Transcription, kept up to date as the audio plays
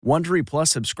Wondery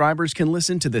Plus subscribers can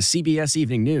listen to the CBS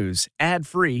Evening News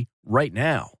ad-free right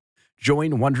now.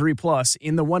 Join Wondery Plus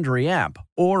in the Wondery app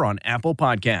or on Apple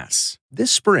Podcasts.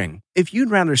 This spring, if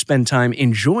you'd rather spend time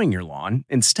enjoying your lawn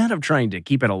instead of trying to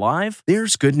keep it alive,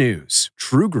 there's good news.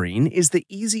 TruGreen is the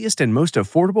easiest and most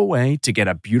affordable way to get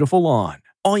a beautiful lawn.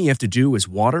 All you have to do is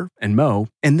water and mow,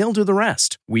 and they'll do the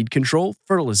rest. Weed control,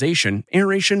 fertilization,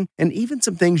 aeration, and even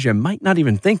some things you might not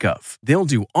even think of. They'll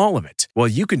do all of it, while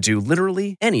you can do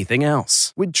literally anything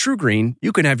else. With TruGreen,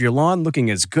 you can have your lawn looking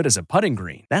as good as a putting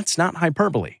green. That's not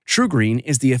hyperbole. TruGreen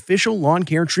is the official lawn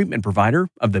care treatment provider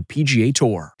of the PGA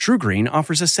Tour. TruGreen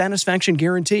offers a satisfaction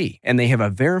guarantee, and they have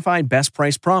a verified best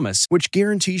price promise, which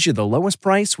guarantees you the lowest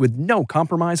price with no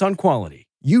compromise on quality.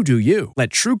 You do you. Let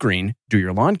TruGreen do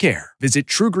your lawn care. Visit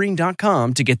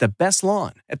TruGreen.com to get the best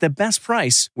lawn at the best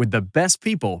price with the best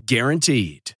people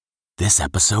guaranteed. This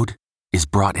episode is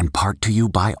brought in part to you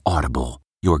by Audible,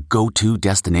 your go-to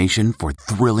destination for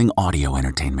thrilling audio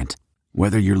entertainment.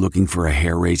 Whether you're looking for a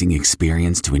hair-raising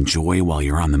experience to enjoy while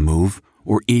you're on the move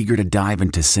or eager to dive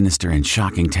into sinister and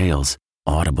shocking tales,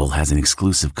 Audible has an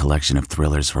exclusive collection of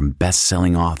thrillers from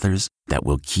best-selling authors that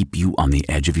will keep you on the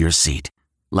edge of your seat.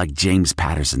 Like James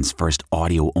Patterson's first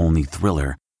audio-only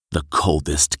thriller, The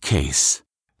Coldest Case.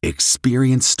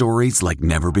 Experience stories like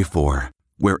never before,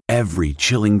 where every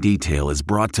chilling detail is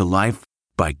brought to life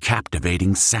by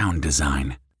captivating sound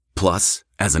design. Plus,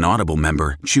 as an Audible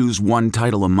member, choose one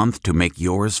title a month to make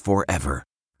yours forever.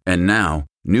 And now,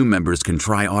 new members can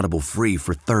try Audible free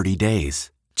for 30 days.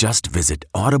 Just visit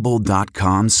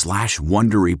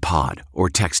audible.com/WonderyPod or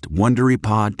text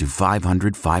WonderyPod to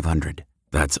 500-500.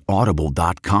 That's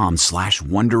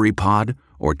audible.com/WonderyPod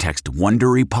or text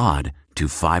WonderyPod to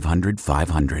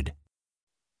 500-500.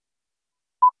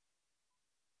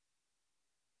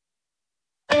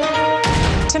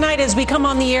 Tonight, as we come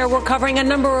on the air, we're covering a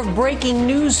number of breaking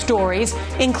news stories,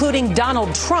 including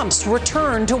Donald Trump's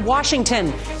return to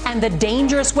Washington and the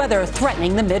dangerous weather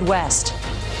threatening the Midwest.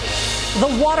 The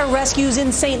water rescues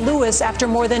in St. Louis after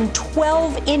more than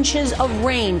 12 inches of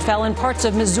rain fell in parts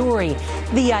of Missouri.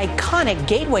 The iconic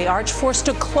Gateway Arch forced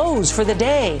to close for the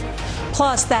day.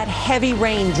 Plus, that heavy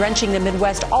rain drenching the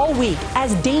Midwest all week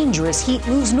as dangerous heat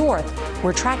moves north.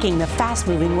 We're tracking the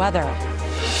fast-moving weather.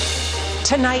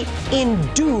 Tonight, in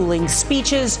dueling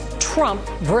speeches, Trump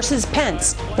versus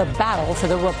Pence, the battle for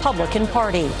the Republican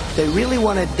Party. They really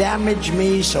want to damage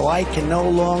me so I can no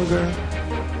longer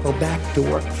go back to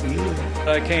work for you.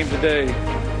 I came today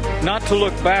not to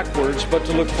look backwards, but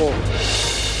to look forward.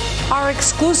 Our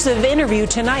exclusive interview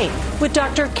tonight with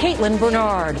Dr. Caitlin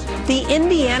Bernard, the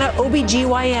Indiana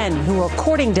OBGYN who,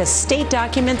 according to state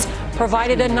documents,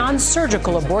 provided a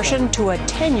non-surgical abortion to a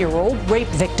 10-year-old rape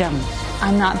victim.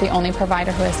 I'm not the only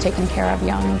provider who has taken care of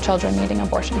young children needing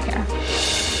abortion care.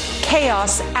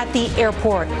 Chaos at the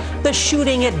airport. The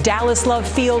shooting at Dallas Love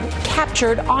Field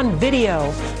captured on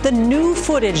video. The new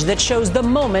footage that shows the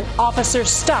moment officers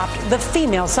stopped the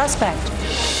female suspect.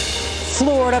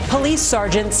 Florida police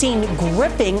sergeant seen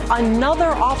gripping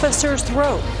another officer's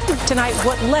throat. Tonight,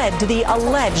 what led to the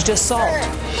alleged assault.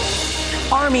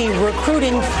 Army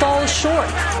recruiting falls short.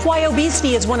 Why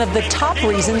obesity is one of the top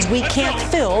reasons we can't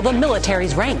fill the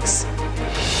military's ranks.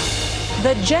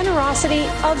 The generosity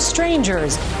of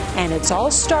strangers. And it's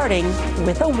all starting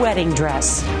with a wedding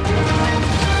dress.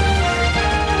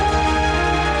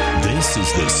 This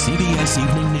is the CBS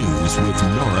Evening News with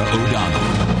Norah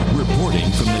O'Donnell, reporting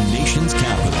from the nation's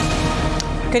capital.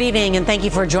 Good evening, and thank you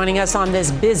for joining us on this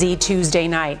busy Tuesday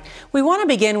night. We want to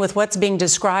begin with what's being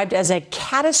described as a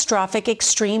catastrophic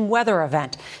extreme weather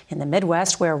event in the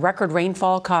Midwest, where record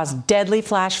rainfall caused deadly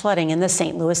flash flooding in the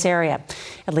St. Louis area.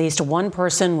 At least one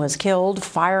person was killed.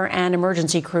 Fire and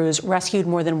emergency crews rescued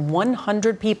more than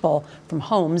 100 people from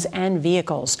homes and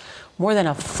vehicles. More than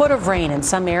a foot of rain in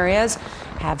some areas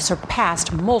have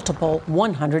surpassed multiple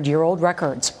 100-year-old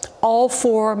records. All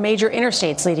 4 major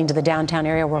interstates leading to the downtown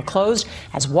area were closed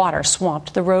as water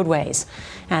swamped the roadways.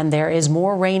 And there is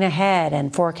more rain ahead,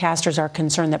 and forecasters are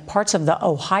concerned that parts of the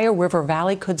Ohio River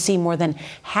Valley could see more than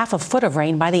half a foot of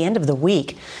rain by the end of the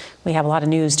week. We have a lot of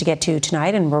news to get to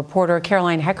tonight, and reporter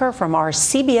Caroline Hecker from our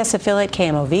CBS affiliate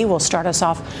KMOV will start us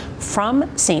off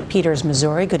from St. Peters,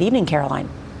 Missouri. Good evening, Caroline.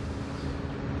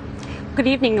 Good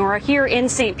evening, Nora. Here in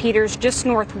St. Peters, just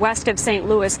northwest of St.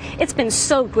 Louis, it's been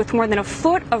soaked with more than a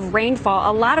foot of rainfall,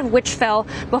 a lot of which fell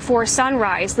before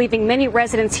sunrise, leaving many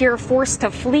residents here forced to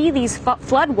flee these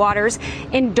floodwaters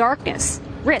in darkness,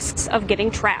 risks of getting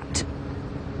trapped.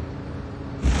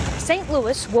 St.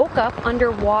 Louis woke up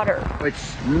underwater.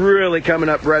 It's really coming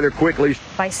up rather quickly.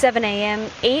 By 7 a.m.,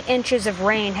 8 inches of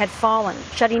rain had fallen,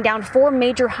 shutting down 4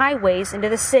 major highways into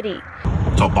the city.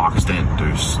 so boxed in.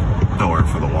 There's nowhere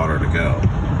for the water to go.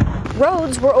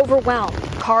 Roads were overwhelmed.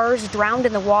 Cars drowned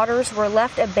in the waters were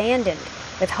left abandoned,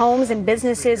 with homes and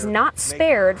businesses not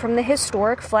spared from the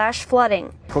historic flash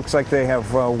flooding. Looks like they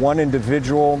have one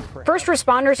individual. First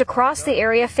responders across the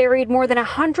area ferried more than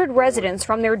 100 residents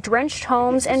from their drenched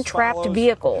homes and trapped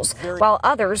vehicles, while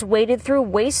others waded through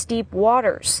waist-deep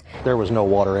waters. There was no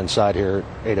water inside here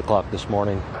at 8 o'clock this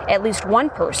morning. At least one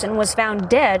person was found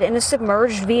dead in a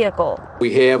submerged vehicle.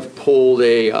 We have pulled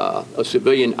a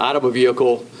civilian out of a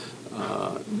vehicle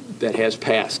that has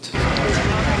passed.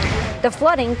 The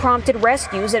flooding prompted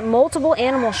rescues at multiple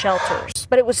animal shelters,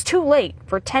 but it was too late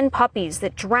for 10 puppies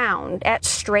that drowned at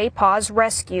Stray Paws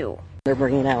Rescue. They're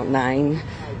bringing out 9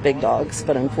 big dogs,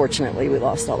 but unfortunately we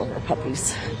lost all of our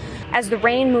puppies. As the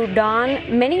rain moved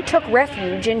on, many took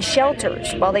refuge in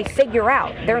shelters while they figure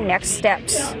out their next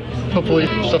steps. Hopefully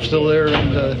stuff's still there,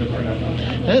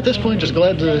 and at this point just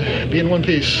glad to be in one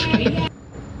piece.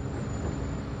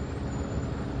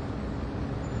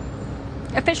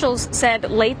 Officials said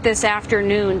late this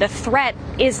afternoon the threat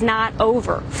is not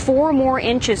over. 4 more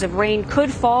inches of rain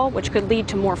could fall, which could lead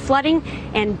to more flooding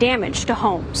and damage to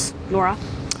homes. Nora?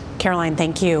 Caroline,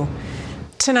 thank you.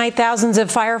 Tonight, thousands of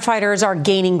firefighters are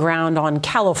gaining ground on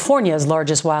California's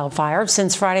largest wildfire.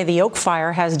 Since Friday, the Oak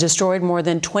Fire has destroyed more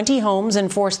than 20 homes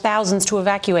and forced thousands to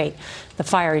evacuate. The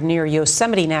fire near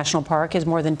Yosemite National Park is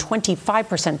more than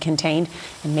 25% contained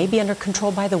and may be under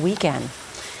control by the weekend.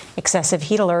 Excessive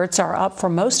heat alerts are up for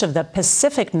most of the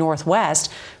Pacific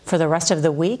Northwest. For the rest of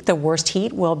the week, the worst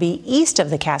heat will be east of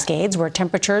the Cascades, where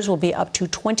temperatures will be up to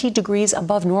 20 degrees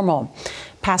above normal.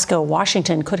 Pasco,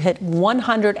 Washington could hit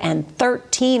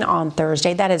 113 on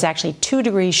Thursday. That is actually 2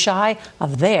 degrees shy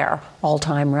of their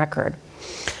all-time record.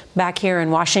 Back here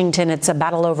in Washington, it's a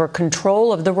battle over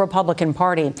control of the Republican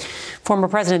Party. Former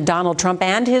President Donald Trump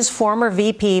and his former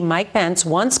VP Mike Pence,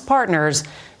 once partners,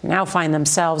 now find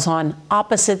themselves on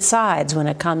opposite sides when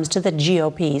it comes to the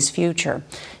GOP's future.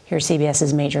 Here's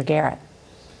CBS's Major Garrett.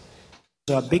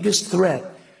 Our biggest threat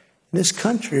in this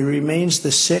country remains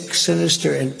the sick,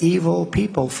 sinister, and evil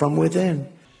people from within.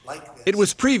 It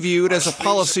was previewed as a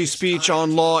policy speech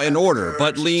on law and order,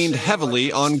 but leaned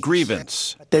heavily on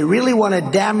grievance. They really want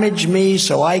to damage me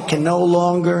so I can no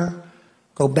longer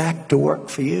go back to work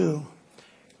for you.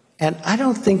 And I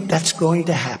don't think that's going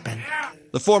to happen.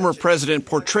 The former president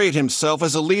portrayed himself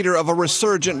as a leader of a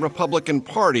resurgent Republican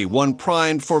Party, one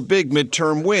primed for big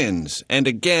midterm wins, and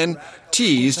again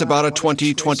teased about a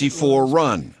 2024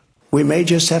 run. We may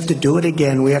just have to do it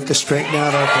again. We have to straighten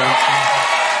out our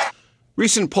country.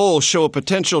 Recent polls show a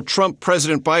potential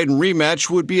Trump-President Biden rematch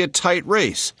would be a tight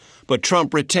race, but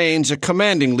Trump retains a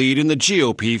commanding lead in the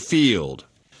GOP field.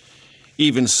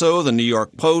 Even so, the New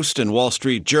York Post and Wall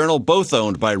Street Journal, both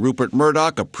owned by Rupert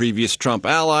Murdoch, a previous Trump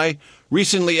ally,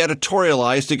 recently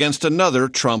editorialized against another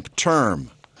Trump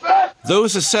term.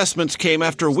 Those assessments came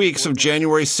after weeks of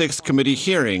January 6th committee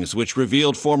hearings, which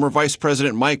revealed former Vice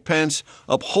President Mike Pence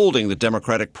upholding the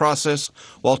democratic process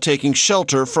while taking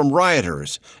shelter from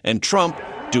rioters, and Trump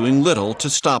doing little to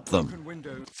stop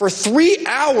them. For 3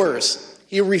 hours,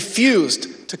 he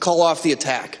refused to call off the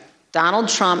attack. Donald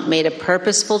Trump made a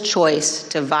purposeful choice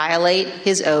to violate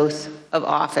his oath of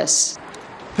office.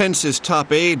 Pence's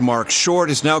top aide, Mark Short,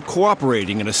 is now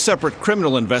cooperating in a separate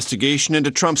criminal investigation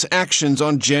into Trump's actions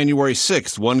on January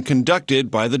 6th, one conducted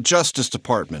by the Justice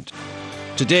Department.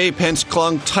 Today, Pence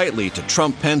clung tightly to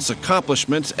Trump-Pence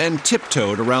accomplishments and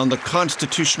tiptoed around the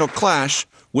constitutional clash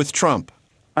with Trump.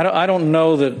 I don't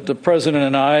know that the president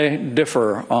and I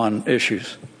differ on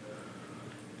issues,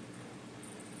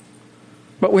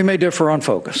 but we may differ on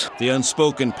focus. The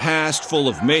unspoken past, full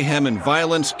of mayhem and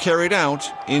violence, carried out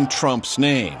in Trump's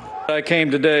name. I came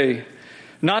today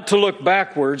not to look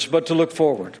backwards, but to look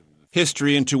forward.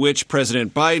 History into which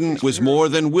President Biden was more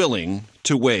than willing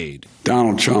to wade.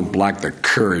 Donald Trump lacked the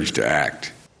courage to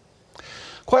act.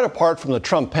 Quite apart from the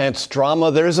Trump-Pence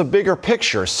drama, there's a bigger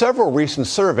picture. Several recent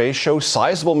surveys show a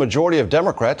sizable majority of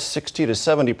Democrats, 60 to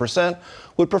 70%,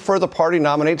 would prefer the party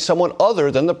nominate someone other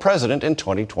than the president in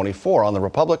 2024. On the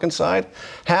Republican side,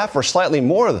 half or slightly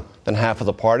more than half of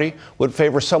the party would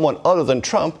favor someone other than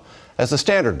Trump as the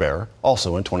standard bearer,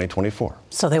 also in 2024.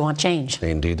 So they want change.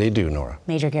 Indeed they do, Nora.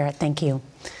 Major Garrett, thank you.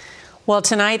 Well,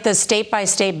 tonight, the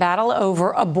state-by-state battle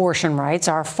over abortion rights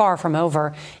are far from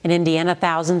over. In Indiana,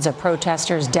 thousands of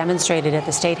protesters demonstrated at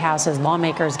the State House as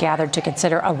lawmakers gathered to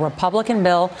consider a Republican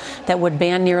bill that would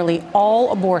ban nearly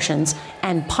all abortions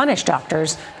and punish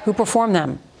doctors who perform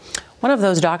them. One of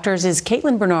those doctors is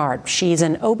Caitlin Bernard. She's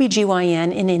an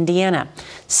OBGYN in Indiana.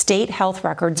 State health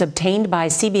records obtained by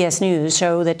CBS News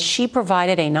show that she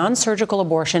provided a non-surgical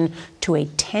abortion to a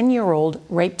 10-year-old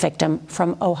rape victim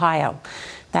from Ohio.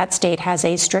 That state has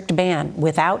a strict ban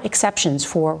without exceptions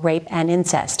for rape and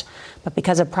incest. But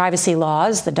because of privacy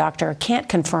laws, the doctor can't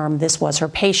confirm this was her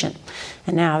patient.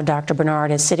 And now Dr. Bernard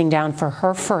is sitting down for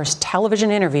her first television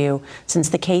interview since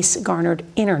the case garnered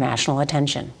international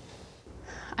attention.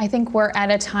 I think we're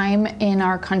at a time in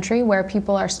our country where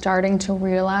people are starting to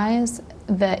realize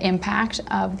the impact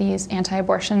of these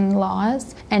anti-abortion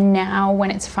laws. And now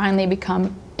when it's finally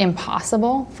become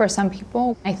impossible for some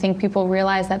people, I think people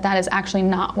realize that that is actually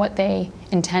not what they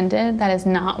intended. That is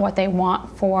not what they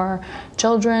want for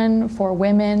children, for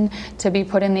women, to be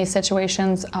put in these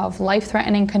situations of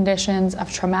life-threatening conditions,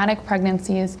 of traumatic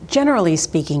pregnancies. Generally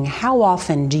speaking, how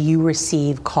often do you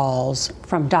receive calls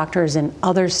from doctors in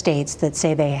other states that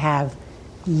say they have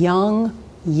young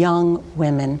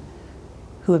women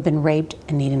who have been raped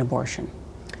and need an abortion?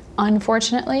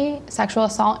 Unfortunately, sexual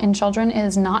assault in children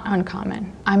is not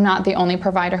uncommon. I'm not the only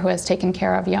provider who has taken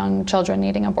care of young children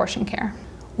needing abortion care.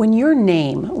 When your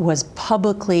name was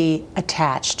publicly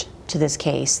attached to this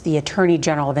case, the Attorney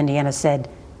General of Indiana said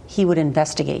he would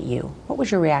investigate you. What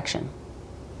was your reaction?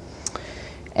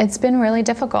 It's been really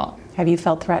difficult. Have you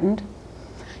felt threatened?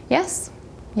 Yes,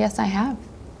 I have.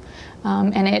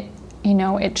 And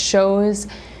it shows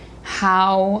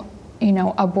how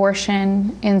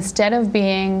abortion, instead of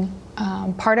being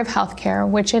part of healthcare,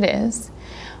 which it is,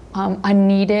 a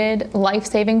needed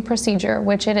life-saving procedure,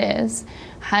 which it is,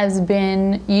 has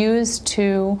been used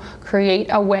to create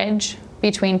a wedge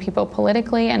between people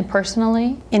politically and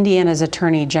personally. Indiana's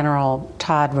Attorney General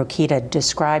Todd Rokita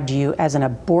described you as an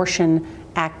abortion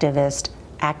activist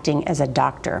acting as a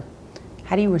doctor.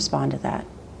 How do you respond to that?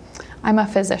 I'm a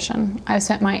physician. I've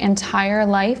spent my entire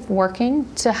life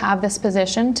working to have this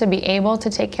position, to be able to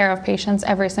take care of patients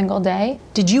every single day.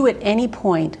 Did you at any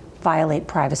point violate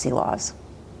privacy laws?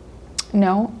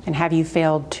 No. And have you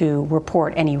failed to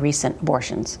report any recent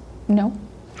abortions? No.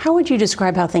 How would you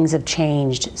describe how things have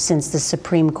changed since the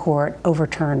Supreme Court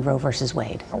overturned Roe versus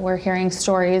Wade? We're hearing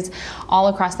stories all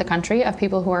across the country of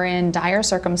people who are in dire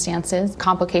circumstances,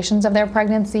 complications of their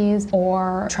pregnancies,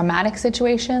 or traumatic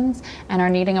situations, and are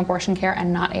needing abortion care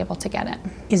and not able to get it.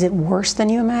 Is it worse than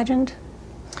you imagined?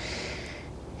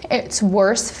 It's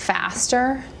worse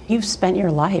faster. You've spent your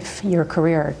life, your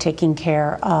career, taking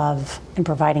care of and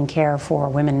providing care for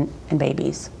women and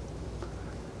babies.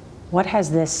 What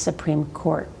has this Supreme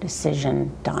Court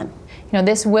decision done?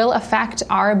 This will affect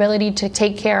our ability to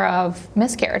take care of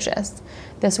miscarriages.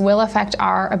 This will affect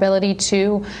our ability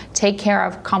to take care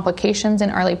of complications in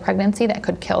early pregnancy that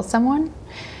could kill someone.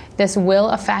 This will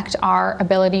affect our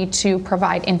ability to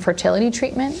provide infertility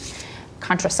treatment,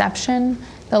 contraception.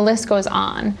 The list goes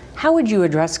on. How would you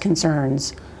address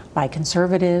concerns by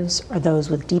conservatives or those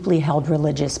with deeply held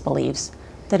religious beliefs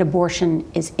that abortion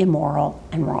is immoral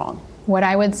and wrong? What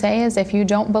I would say is, if you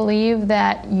don't believe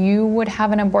that you would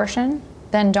have an abortion,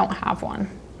 then don't have one.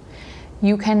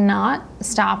 You cannot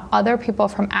stop other people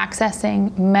from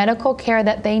accessing medical care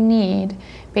that they need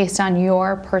based on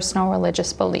your personal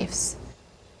religious beliefs.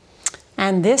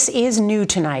 And this is new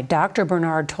tonight. Dr.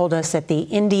 Bernard told us that the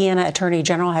Indiana Attorney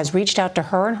General has reached out to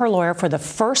her and her lawyer for the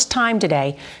first time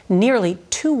today, nearly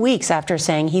 2 weeks after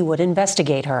saying he would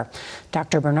investigate her.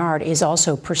 Dr. Bernard is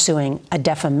also pursuing a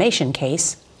defamation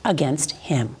case against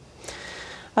him.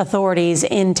 Authorities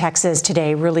in Texas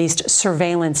today released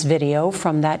surveillance video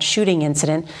from that shooting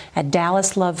incident at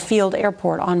Dallas Love Field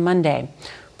Airport on Monday.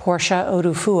 Portia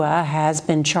Odufua has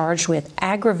been charged with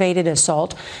aggravated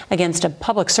assault against a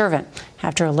public servant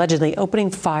after allegedly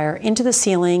opening fire into the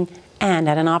ceiling and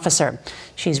at an officer.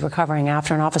 She's recovering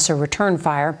after an officer returned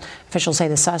fire. Officials say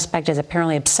the suspect is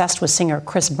apparently obsessed with singer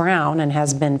Chris Brown and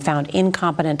has been found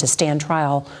incompetent to stand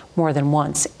trial more than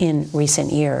once in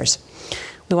recent years.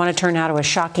 We want to turn now to a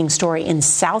shocking story in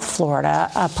South Florida.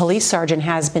 A police sergeant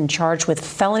has been charged with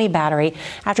felony battery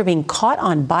after being caught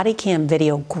on body cam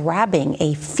video grabbing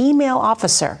a female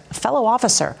officer, a fellow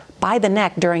officer, by the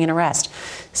neck during an arrest.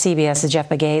 CBS's Jeff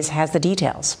Begays has the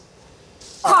details.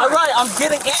 All right, I'm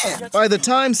getting in. By the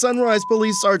time Sunrise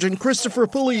Police Sergeant Christopher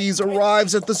Police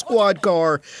arrives at the squad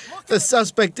car, the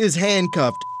suspect is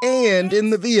handcuffed and in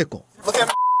the vehicle. Look at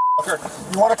me,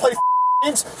 you want to play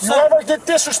games? You ever get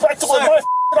disrespectful with my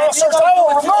officers, I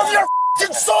will remove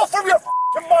your soul from your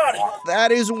body.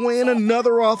 That is when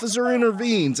another officer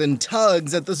intervenes and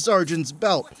tugs at the sergeant's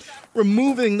belt,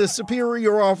 removing the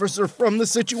superior officer from the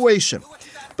situation.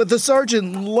 But the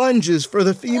sergeant lunges for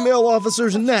the female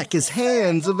officer's neck, his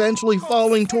hands eventually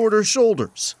falling toward her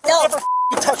shoulders. Never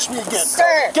touch me again.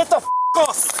 Sir. Get the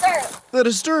off. Sir. The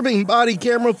disturbing body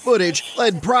camera footage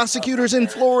led prosecutors in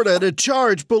Florida to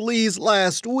charge police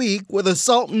last week with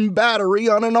assault and battery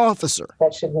on an officer.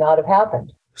 That should not have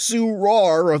happened. Sue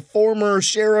Rahr, a former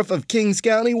sheriff of Kings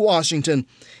County, Washington,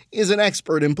 is an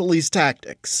expert in police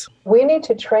tactics. We need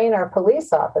to train our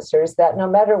police officers that no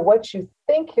matter what you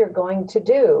think you're going to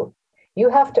do, you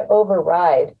have to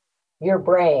override your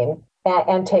brain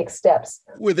and take steps.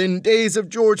 Within days of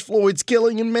George Floyd's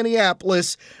killing in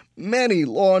Minneapolis, many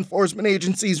law enforcement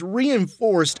agencies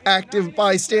reinforced active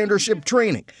bystandership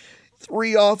training.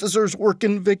 3 officers were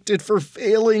convicted for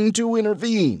failing to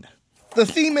intervene. The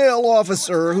female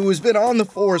officer, who has been on the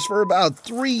force for about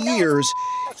 3 years,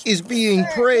 is being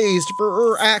praised for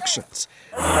her actions.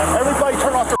 Everybody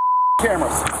turn off their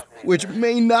cameras. Which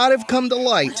may not have come to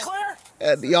light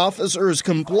had the officers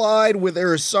complied with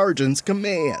their sergeant's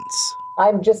commands.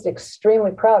 I'm just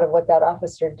extremely proud of what that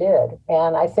officer did.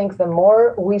 And I think the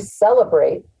more we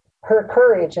celebrate her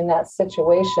courage in that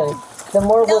situation, the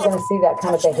more we're going to see that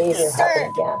kind of behavior happen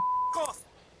again.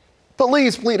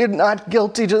 Police pleaded not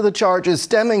guilty to the charges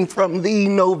stemming from the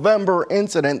November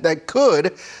incident that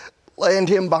could land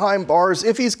him behind bars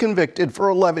if he's convicted for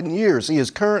 11 years. He is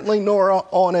currently, Nora,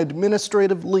 on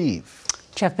administrative leave.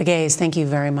 Jeff Pegues, thank you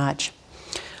very much.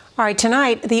 All right,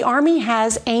 tonight, the Army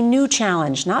has a new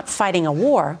challenge, not fighting a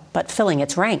war, but filling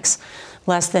its ranks.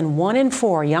 Less than 1 in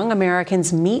 4 young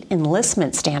Americans meet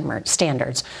enlistment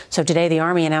standards. So today, the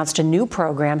Army announced a new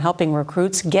program helping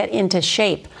recruits get into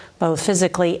shape, both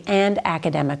physically and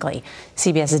academically.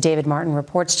 CBS's David Martin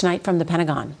reports tonight from the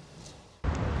Pentagon.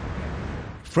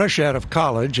 Fresh out of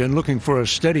college and looking for a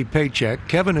steady paycheck,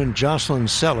 Kevin and Jocelyn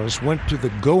Sellis went to the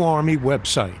Go Army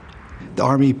website. The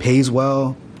Army pays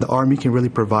well. The Army can really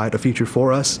provide a future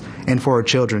for us and for our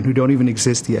children who don't even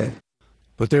exist yet.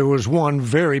 But there was one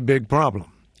very big problem.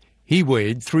 He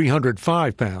weighed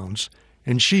 305 pounds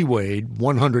and she weighed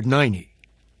 190.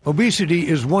 Obesity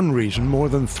is one reason more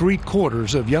than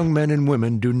 3/4 of young men and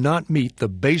women do not meet the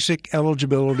basic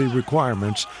eligibility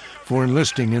requirements for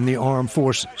enlisting in the armed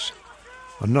forces.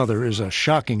 Another is a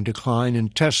shocking decline in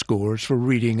test scores for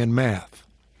reading and math.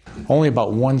 Only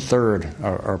about 1/3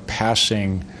 are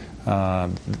passing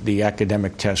the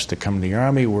academic tests to come to the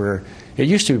Army, where it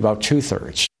used to be about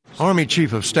 2/3. Army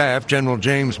Chief of Staff General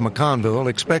James McConville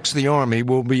expects the Army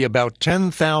will be about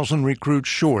 10,000 recruits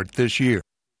short this year.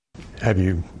 Have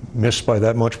you missed by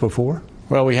that much before?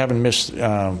 Well, we haven't missed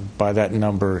by that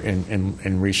number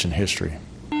in recent history.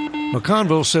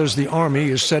 McConville says the Army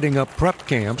is setting up prep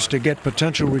camps to get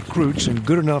potential recruits in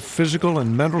good enough physical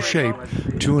and mental shape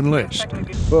to enlist.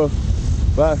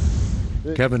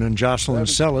 Kevin and Jocelyn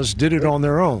Sellis did it on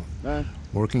their own,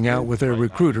 working out with their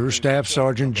recruiter, Staff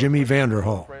Sergeant Jimmy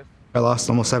Vanderhall. I lost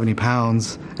almost 70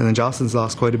 pounds, and then Jocelyn's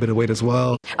lost quite a bit of weight as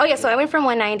well. Oh, yeah, so I went from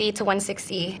 190 to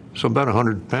 160. So about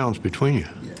 100 pounds between you.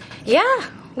 Yeah,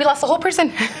 we lost a whole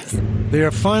person. They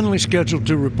are finally scheduled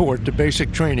to report to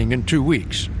basic training in 2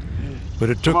 weeks, but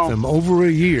it took them over a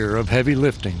year of heavy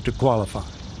lifting to qualify.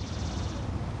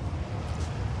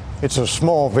 It's a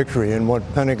small victory in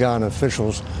what Pentagon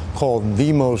officials called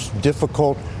the most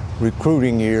difficult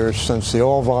recruiting year since the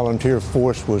all-volunteer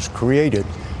force was created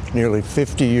nearly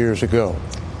 50 years ago.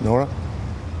 Nora?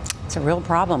 It's a real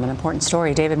problem, an important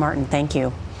story. David Martin, thank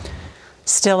you.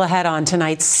 Still ahead on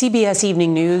tonight's CBS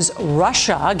Evening News,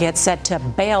 Russia gets set to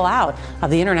bail out of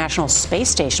the International Space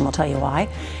Station. We'll tell you why.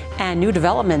 And new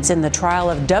developments in the trial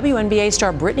of WNBA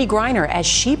star Brittany Griner as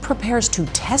she prepares to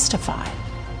testify.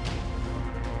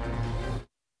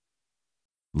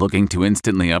 Looking to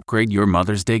instantly upgrade your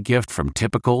Mother's Day gift from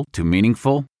typical to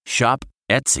meaningful? Shop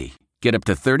Etsy. Get up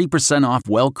to 30% off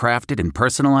well-crafted and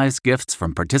personalized gifts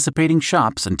from participating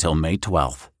shops until May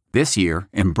 12th. This year,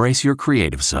 embrace your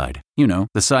creative side. You know,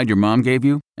 the side your mom gave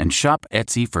you. And shop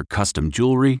Etsy for custom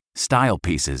jewelry, style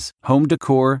pieces, home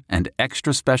decor, and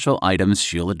extra special items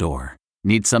she'll adore.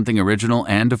 Need something original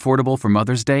and affordable for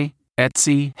Mother's Day?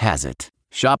 Etsy has it.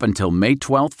 Shop until May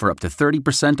 12th for up to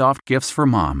 30% off gifts for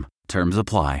mom. Terms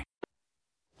apply.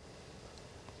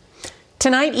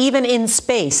 Tonight, even in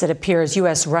space, it appears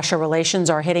U.S.-Russia relations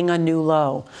are hitting a new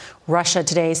low. Russia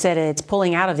today said it's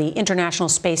pulling out of the International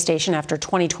Space Station after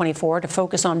 2024 to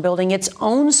focus on building its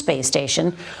own space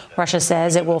station. Russia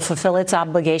says it will fulfill its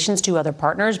obligations to other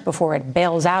partners before it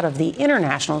bails out of the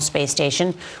International Space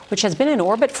Station, which has been in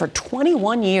orbit for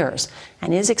 21 years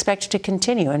and is expected to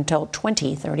continue until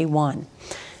 2031.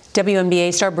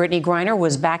 WNBA star Brittany Griner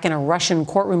was back in a Russian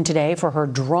courtroom today for her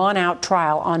drawn-out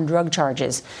trial on drug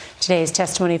charges. Today's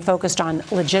testimony focused on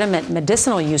legitimate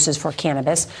medicinal uses for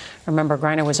cannabis. Remember,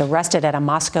 Griner was arrested at a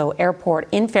Moscow airport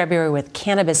in February with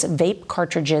cannabis vape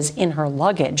cartridges in her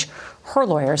luggage. Her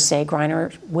lawyers say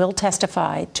Griner will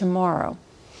testify tomorrow.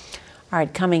 All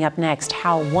right, coming up next,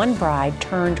 how one bride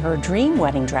turned her dream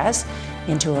wedding dress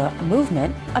into a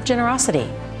movement of generosity.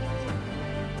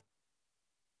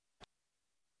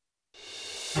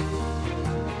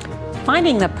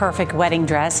 Finding the perfect wedding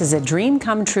dress is a dream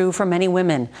come true for many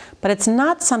women, but it's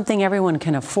not something everyone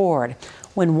can afford.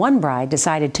 When one bride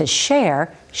decided to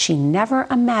share, she never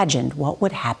imagined what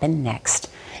would happen next.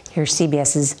 Here's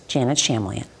CBS's Janet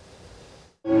Shamlian.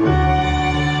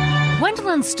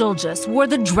 Gwendolyn Stoljes wore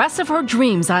the dress of her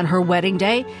dreams on her wedding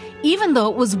day, even though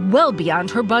it was well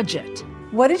beyond her budget.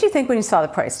 What did you think when you saw the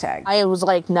price tag? I was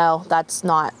like, no,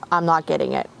 I'm not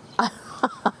getting it.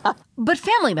 But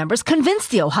family members convinced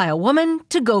the Ohio woman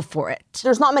to go for it.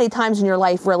 There's not many times in your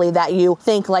life, really, that you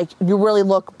think like you really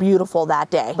look beautiful that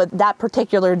day. But that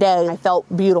particular day, I felt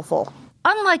beautiful.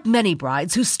 Unlike many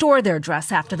brides who store their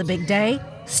dress after the big day,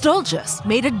 Stoljes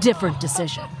made a different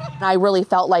decision. I really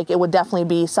felt like it would definitely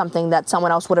be something that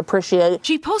someone else would appreciate.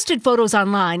 She posted photos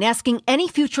online asking any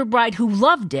future bride who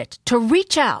loved it to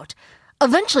reach out,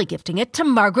 eventually gifting it to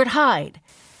Margaret Hyde.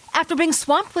 After being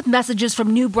swamped with messages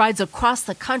from new brides across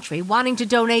the country wanting to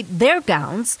donate their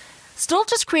gowns,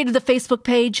 Stoljes created the Facebook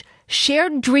page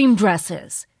Shared Dream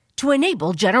Dresses to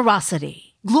enable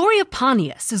generosity. Gloria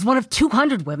Pontius is one of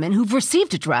 200 women who've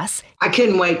received a dress. I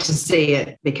couldn't wait to see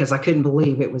it because I couldn't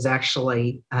believe it was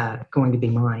actually going to be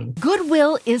mine.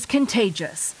 Goodwill is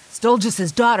contagious.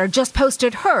 Stoljes' daughter just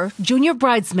posted her junior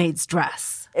bridesmaid's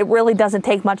dress. It really doesn't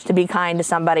take much to be kind to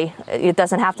somebody. It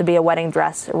doesn't have to be a wedding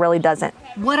dress. It really doesn't.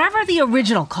 Whatever the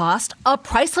original cost, a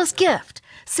priceless gift,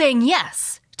 saying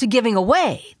yes to giving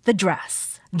away the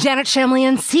dress. Janet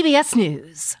Shamlian, CBS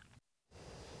News.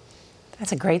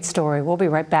 That's a great story. We'll be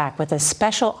right back with a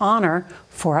special honor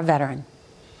for a veteran.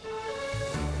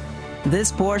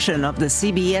 This portion of the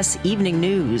CBS Evening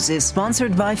News is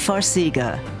sponsored by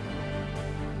Farxiga.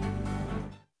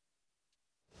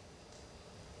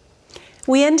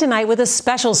 We end tonight with a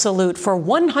special salute for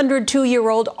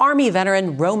 102-year-old Army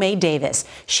veteran Romay Davis.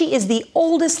 She is the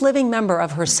oldest living member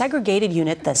of her segregated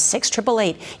unit, the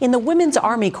 6888, in the Women's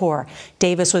Army Corps.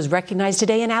 Davis was recognized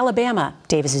today in Alabama.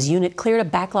 Davis's unit cleared a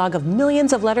backlog of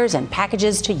millions of letters and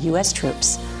packages to U.S.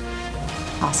 troops.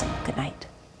 Awesome. Good night.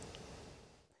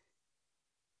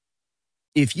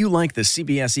 If you like the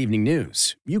CBS Evening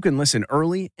News, you can listen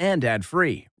early and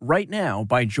ad-free right now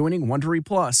by joining Wondery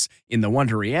Plus in the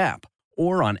Wondery app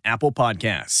or on Apple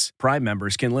Podcasts. Prime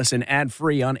members can listen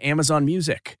ad-free on Amazon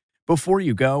Music. Before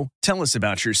you go, tell us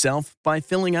about yourself by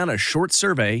filling out a short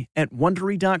survey at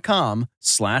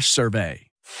Wondery.com/survey.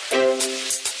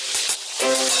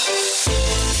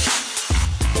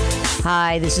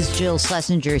 Hi, this is Jill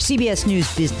Schlesinger, CBS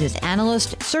News business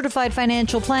analyst, certified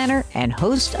financial planner, and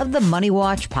host of the Money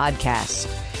Watch podcast.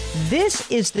 This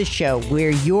is the show where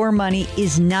your money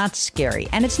is not scary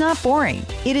and it's not boring.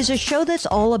 It is a show that's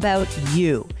all about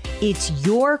you. It's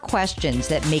your questions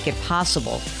that make it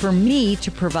possible for me to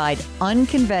provide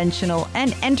unconventional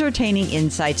and entertaining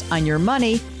insights on your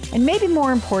money and maybe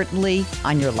more importantly,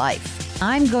 on your life.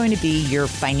 I'm going to be your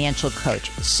financial coach,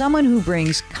 someone who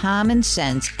brings common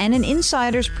sense and an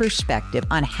insider's perspective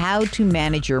on how to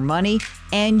manage your money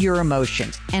and your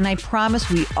emotions. And I promise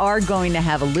we are going to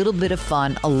have a little bit of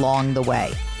fun along the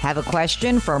way. Have a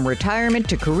question from retirement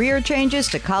to career changes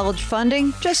to college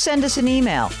funding? Just send us an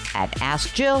email at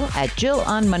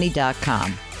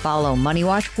askjill@jillonmoney.com. Follow Money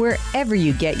Watch wherever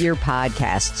you get your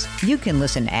podcasts. You can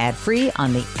listen ad-free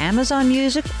on the Amazon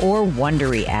Music or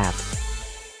Wondery app.